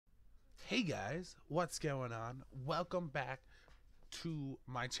Hey guys, what's going on? Welcome back to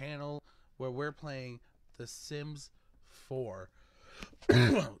my channel where we're playing The Sims 4.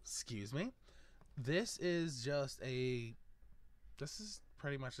 Excuse me. This is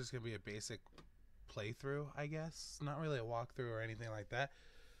pretty much just going to be a basic playthrough, I guess. Not really a walkthrough or anything like that.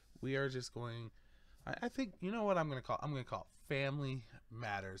 We are just going, I think, you know what I'm going to call? I'm going to call it Family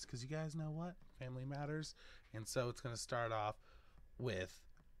Matters. Because you guys know what? Family Matters. And so it's going to start off with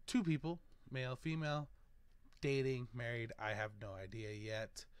two people, male, female, dating, married. I have no idea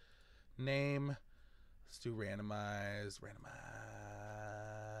yet. Name. Let's do randomize.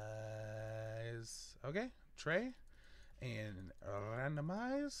 Okay. Trey. And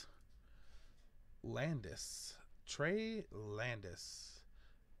randomize. Landis. Trey Landis.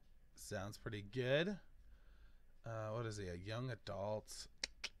 Sounds pretty good. What is he? A young adult.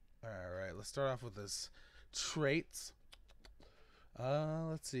 Alright, let's start off with his traits.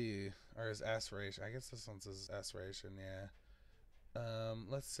 Let's see. Or his aspiration. I guess this one's his aspiration, yeah.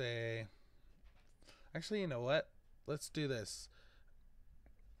 Let's say. Actually, you know what? Let's do this.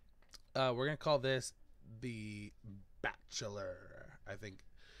 We're gonna call this the Bachelor, I think.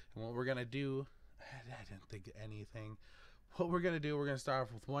 And what we're gonna do, I didn't think of anything. What we're gonna do, we're gonna start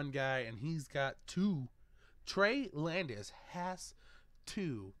off with one guy, and he's got two. Trey Landis has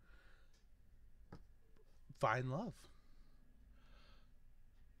to find love.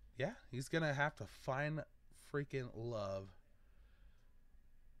 Yeah, he's gonna have to find freaking love.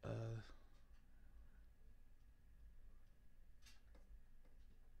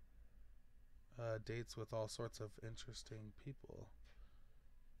 Dates with all sorts of interesting people.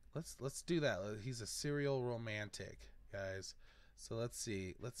 Let's do that. He's a serial romantic, guys. So let's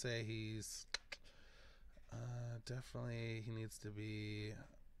see. Let's say he's definitely he needs to be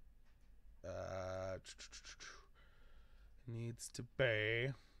needs to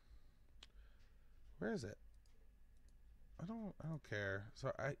be. Where is it? I don't care.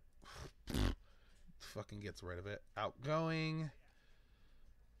 So I fucking gets rid of it. Outgoing.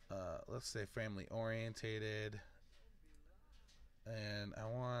 Let's say family orientated. And I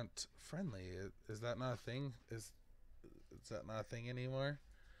want friendly. Is that not a thing? Is that not a thing anymore?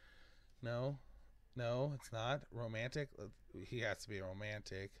 No, it's not. Romantic. He has to be a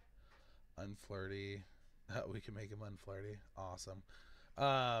romantic. Unflirty. We can make him unflirty. Awesome.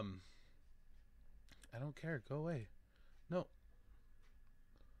 I don't care. Go away. No.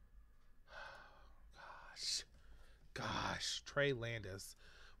 Gosh. Trey Landis.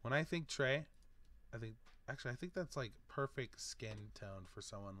 When I think Trey, I think that's like perfect skin tone for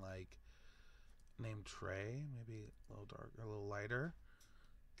someone like named Trey. Maybe a little darker, a little lighter.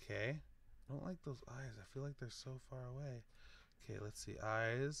 Okay. I don't like those eyes. I feel like they're so far away. Okay, let's see.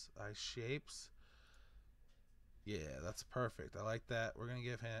 Eyes, eye shapes. Yeah, that's perfect. I like that. We're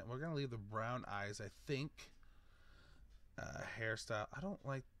gonna leave the brown eyes, I think. Hairstyle. I don't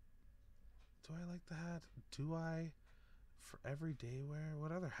like. Do I like the hat? Do I? For everyday wear?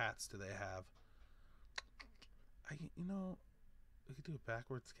 What other hats do they have? We could do a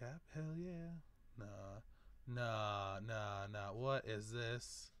backwards cap. Hell yeah. Nah. What is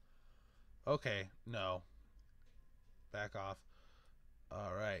this? Okay, no. Back off.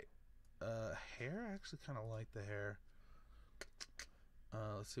 All right. Hair. I actually kind of like the hair.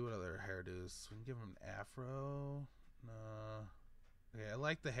 Let's see what other hairdos. We can give him an afro. Nah. Okay, I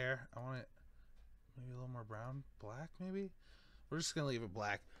like the hair. I want it maybe a little more brown, black maybe. We're just gonna leave it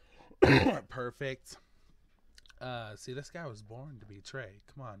black. Perfect. See, this guy was born to be Trey.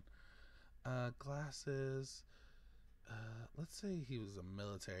 Come on. Glasses. Let's say he was a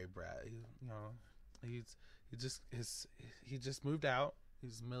military brat. He just moved out.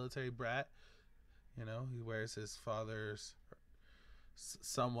 He's a military brat. He wears his father's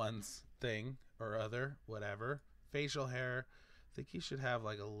someone's thing or other, whatever. Facial hair. I think he should have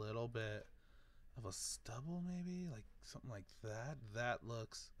like a little bit of a stubble, maybe like something like that. That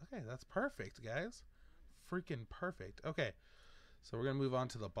looks okay. That's perfect, guys. Freaking perfect. Okay, so we're gonna move on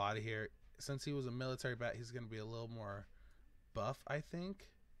to the body here. Since he was a military brat, he's gonna be a little more buff, I think.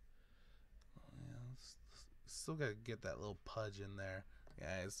 Yeah, still gotta get that little pudge in there,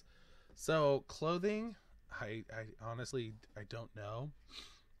 guys. So clothing, I honestly I don't know.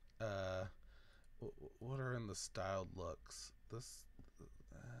 What are in the styled looks?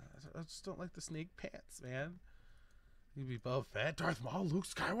 I just don't like the snake pants, man. You'd be Boba Fett, Darth Maul, Luke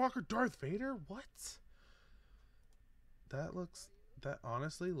Skywalker, Darth Vader. What? That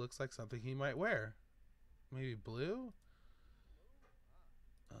honestly looks like something he might wear. Maybe blue?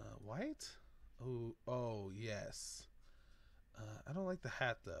 White? Oh yes. I don't like the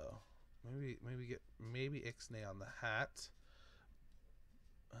hat though. Maybe ixnay on the hat.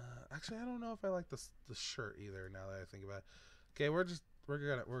 Actually, I don't know if I like the shirt either. Now that I think about it. Okay, we're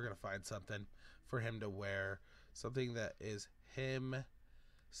gonna find something for him to wear. Something that is him.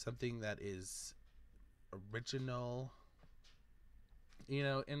 Something that is original. You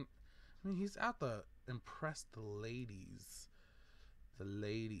know, and I mean he's out to impress the ladies. The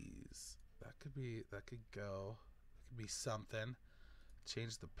ladies. That could go. That could be something.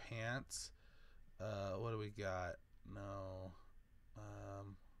 Change the pants. What do we got? No.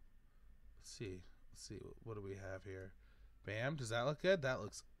 Let's see. What do we have here? Bam. Does that look good? That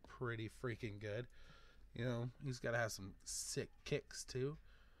looks pretty freaking good. You know, he's got to have some sick kicks too.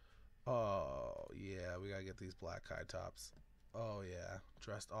 Oh, yeah. We got to get these black high tops. Oh, yeah.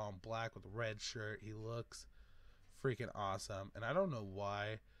 Dressed all in black with a red shirt. He looks freaking awesome. And I don't know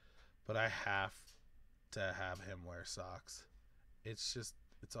why, but I have to have him wear socks. It's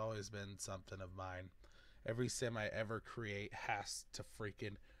always been something of mine. Every sim I ever create has to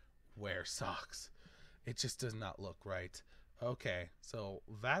freaking wear socks. It just does not look right. Okay, so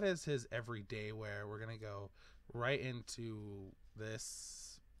that is his everyday wear. We're going to go right into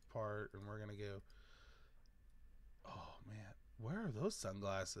this part, and we're going to go... Oh, man. Where are those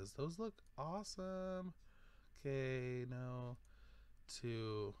sunglasses? Those look awesome. Okay, no.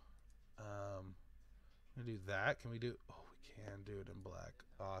 To... I'm going to do that. Can we do... Oh, we can do it in black.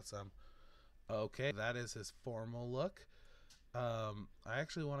 Awesome. Okay, that is his formal look. I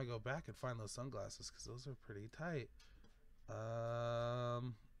actually want to go back and find those sunglasses because those are pretty tight.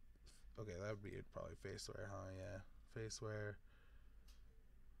 Okay, that would be probably face wear, huh? Yeah, face wear.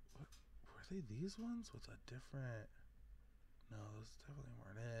 What, were they these ones with a different? No, those definitely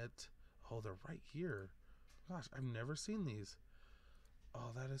weren't it. Oh, they're right here. Gosh, I've never seen these.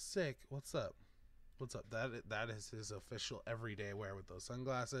 Oh, that is sick. What's up? What's up? That is his official everyday wear with those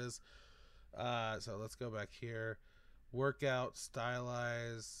sunglasses. So let's go back here. Workout,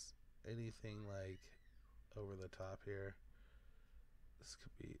 stylize, anything like over the top here. This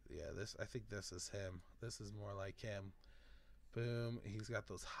could be, yeah, this, I think this is him. This is more like him. Boom. He's got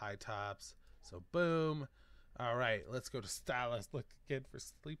those high tops. So boom. All right, let's go to stylize. Look again for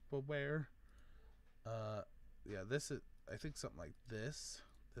sleepwear. Yeah, this is, I think something like this.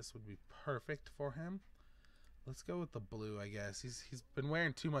 This would be perfect for him. Let's go with the blue, I guess. He's been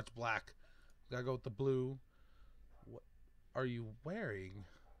wearing too much black. Gotta go with the blue. What are you wearing?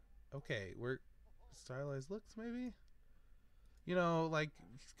 Okay, we're stylized looks maybe. You know, like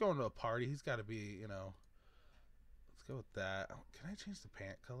he's going to a party. He's got to be, you know. Let's go with that. Oh, can I change the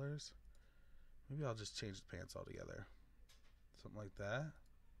pant colors? Maybe I'll just change the pants altogether. Something like that.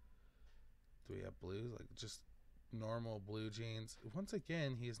 Do we have blues? Like just normal blue jeans. Once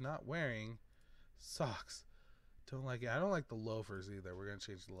again, he is not wearing socks. Don't like it. I don't like the loafers either. We're gonna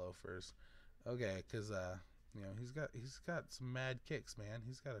change the loafers. Okay, because you know, he's got some mad kicks, man.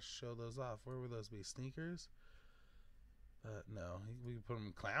 He's got to show those off. Where would those be? Sneakers? No, we can put them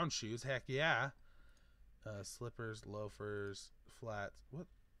in clown shoes. Heck yeah. Slippers, loafers, flats. What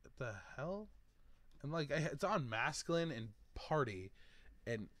the hell? And like, it's on masculine and party,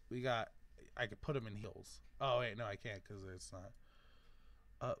 and I could put them in heels. Oh wait, no, I can't because it's not.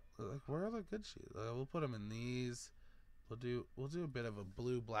 Like, where are the good shoes? We'll put them in these. We'll do a bit of a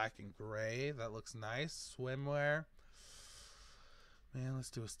blue, black, and gray. That looks nice. Swimwear. Man, let's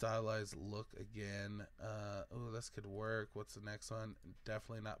do a stylized look again. Oh, this could work. What's the next one?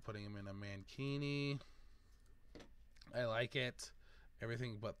 Definitely not putting him in a mankini. I like it.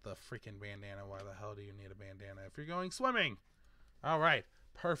 Everything but the freaking bandana. Why the hell do you need a bandana if you're going swimming? All right.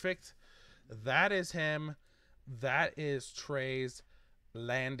 Perfect. That is him. That is Trey's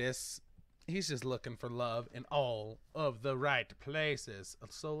Landis. He's just looking for love in all of the right places.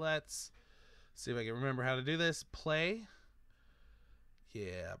 So let's see if I can remember how to do this. Play.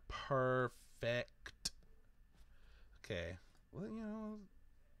 Yeah, perfect. Okay. Well, you know.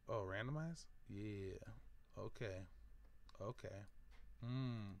 Oh, randomize? Yeah. Okay. Okay.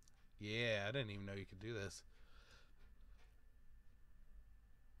 Yeah, I didn't even know you could do this.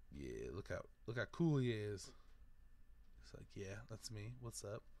 Yeah, look how cool he is. It's like, yeah, that's me. What's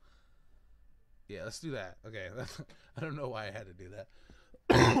up? Yeah, let's do that. Okay. I don't know why I had to do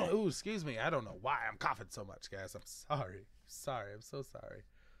that. Ooh, excuse me. I don't know why I'm coughing so much, guys. I'm sorry. I'm so sorry.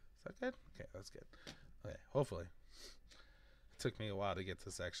 Is that good? Okay, that's good. Okay, hopefully. It took me a while to get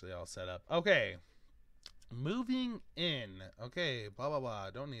this actually all set up. Okay. Moving in. Okay, blah, blah, blah.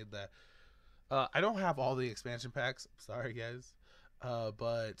 Don't need that. I don't have all the expansion packs. Sorry, guys.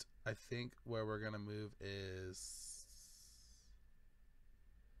 But I think where we're going to move is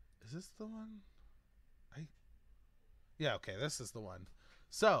this the one? Yeah, okay, this is the one.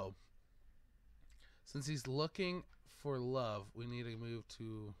 So, since he's looking for love, we need to move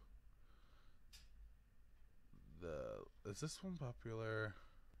to is this one popular?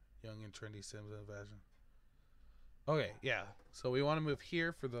 Young and trendy Sims in fashion. Okay, yeah. So we want to move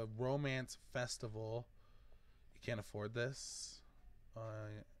here for the romance festival. You can't afford this.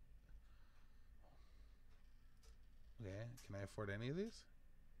 Okay, can I afford any of these?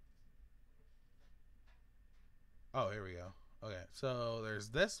 Oh, here we go. Okay, so there's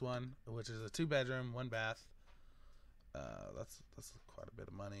this one, which is a 2-bedroom, 1 bath. That's quite a bit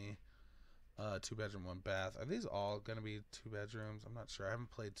of money. 2-bedroom, 1 bath. Are these all gonna be 2 bedrooms? I'm not sure. I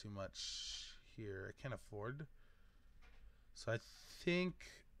haven't played too much here. I can't afford. So I think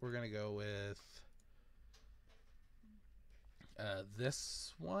we're gonna go with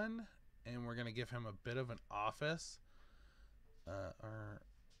this one, and we're gonna give him a bit of an office. Or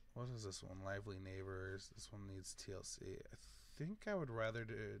what is this one? Lively Neighbors. This one needs TLC. I think I would rather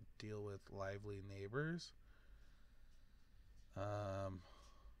deal with Lively Neighbors.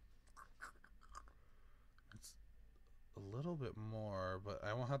 It's a little bit more, but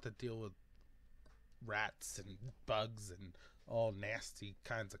I won't have to deal with rats and bugs and all nasty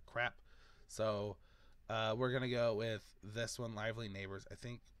kinds of crap. So we're gonna go with this one, Lively Neighbors. I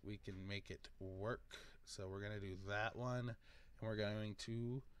think we can make it work. So we're gonna do that one, and we're going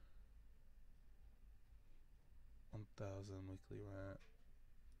to 1,000 weekly rent.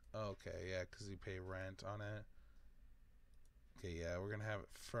 Okay, yeah, because you pay rent on it. Okay, yeah, we're gonna have it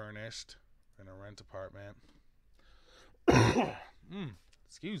furnished. We're gonna rent apartment.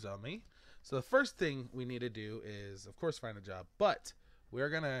 Excuse me. So the first thing we need to do is, of course, find a job. But we're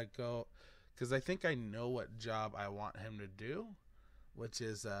gonna go, because I think I know what job I want him to do, which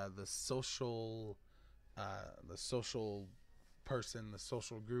is the social person, the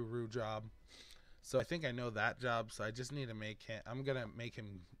social guru job. So I think I know that job. So I just need to make him. I'm gonna make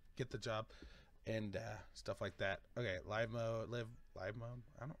him get the job and stuff like that. Okay, live mode. I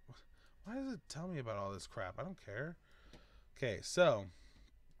don't. Why does it tell me about all this crap? I don't care. Okay, so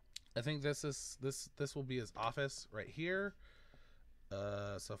I think this will be his office right here.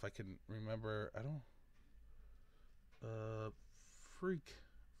 So if I can remember, I don't. Freak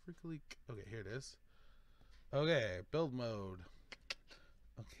leak. Okay, here it is. Okay, build mode.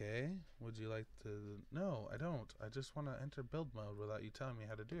 Okay, would you like to? No, I don't. I just want to enter build mode without you telling me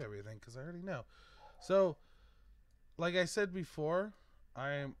how to do everything, because I already know. So, like I said before,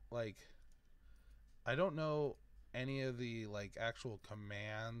 I'm like, I don't know any of the like actual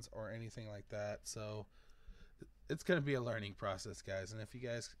commands or anything like that. So it's gonna be a learning process, guys. And if you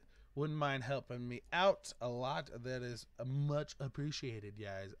guys wouldn't mind helping me out a lot, that is much appreciated,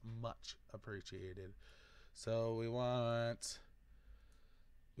 guys. Much appreciated. So we want.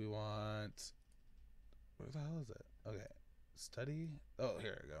 Where the hell is it? Okay, study. Oh,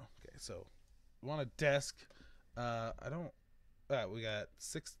 here we go. Okay, so we want a desk. We got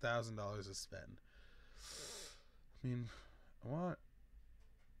 $6,000 to spend. I mean, I want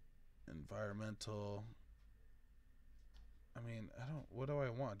environmental. I mean, what do I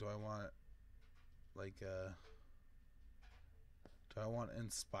want? Do I want like do I want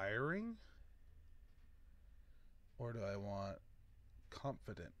inspiring, or do I want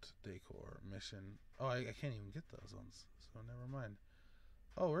confident decor mission? Oh, I can't even get those ones, so never mind.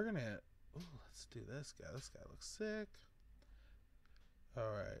 Oh, we're gonna. Oh, let's do this guy. This guy looks sick. All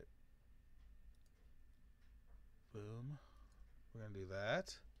right. Boom. We're gonna do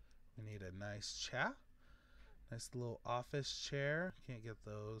that. We need a nice chair. Nice little office chair. Can't get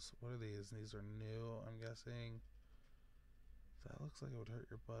those. What are these? These are new, I'm guessing. That looks like it would hurt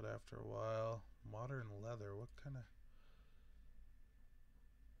your butt after a while. Modern leather. What kind of...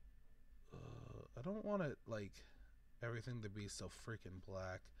 I don't want it, like, everything to be so freaking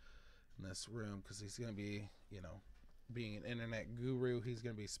black in this room, because he's going to be, you know, being an internet guru, he's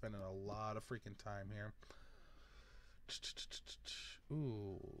going to be spending a lot of freaking time here.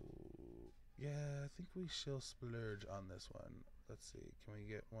 Ooh. Yeah, I think we shall splurge on this one. Let's see. Can we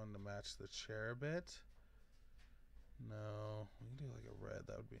get one to match the chair a bit? No. We can do like a red.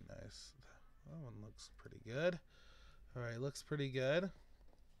 That would be nice. That one looks pretty good. Alright, looks pretty good.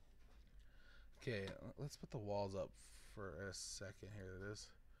 Okay, let's put the walls up for a second. Here it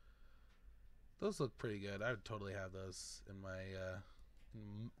is. Those look pretty good. I would totally have those in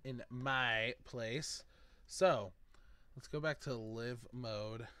my place. So, let's go back to live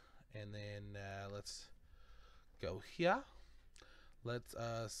mode. And then let's go here. Let's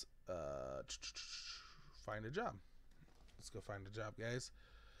find a job. Let's go find a job, guys.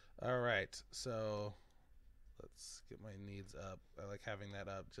 All right, so let's get my needs up. I like having that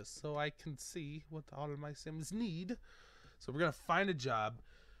up just so I can see what all of my Sims need. So we're gonna find a job,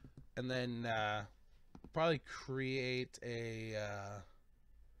 and then probably create a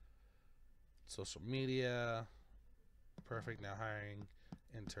social media. Perfect. Now hiring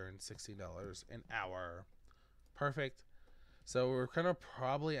intern, $60 an hour. Perfect. So we're gonna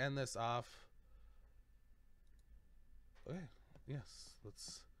probably end this off. Okay. Yes.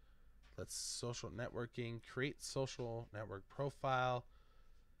 Let's social networking, create social network profile,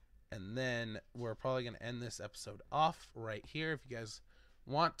 and then we're probably gonna end this episode off right here. If you guys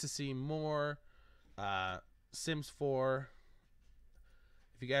want to see more Sims 4,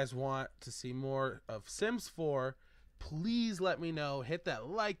 if you guys want to see more of Sims 4, please let me know. Hit that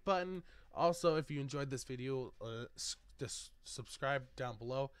like button. Also, if you enjoyed this video, just subscribe down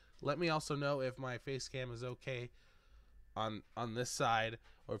below. Let me also know if my face cam is okay on this side,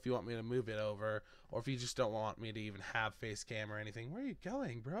 or if you want me to move it over, or if you just don't want me to even have face cam or anything. Where are you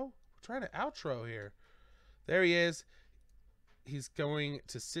going, bro? We're trying to outro here. There he is. He's going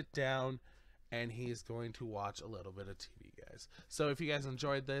to sit down and he's going to watch a little bit of TV, guys. So if you guys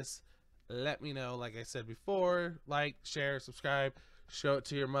enjoyed this, let me know. Like I said before, like, share, subscribe, show it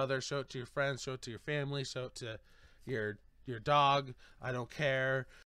to your mother, show it to your friends, show it to your family, show it to your dog. I don't care.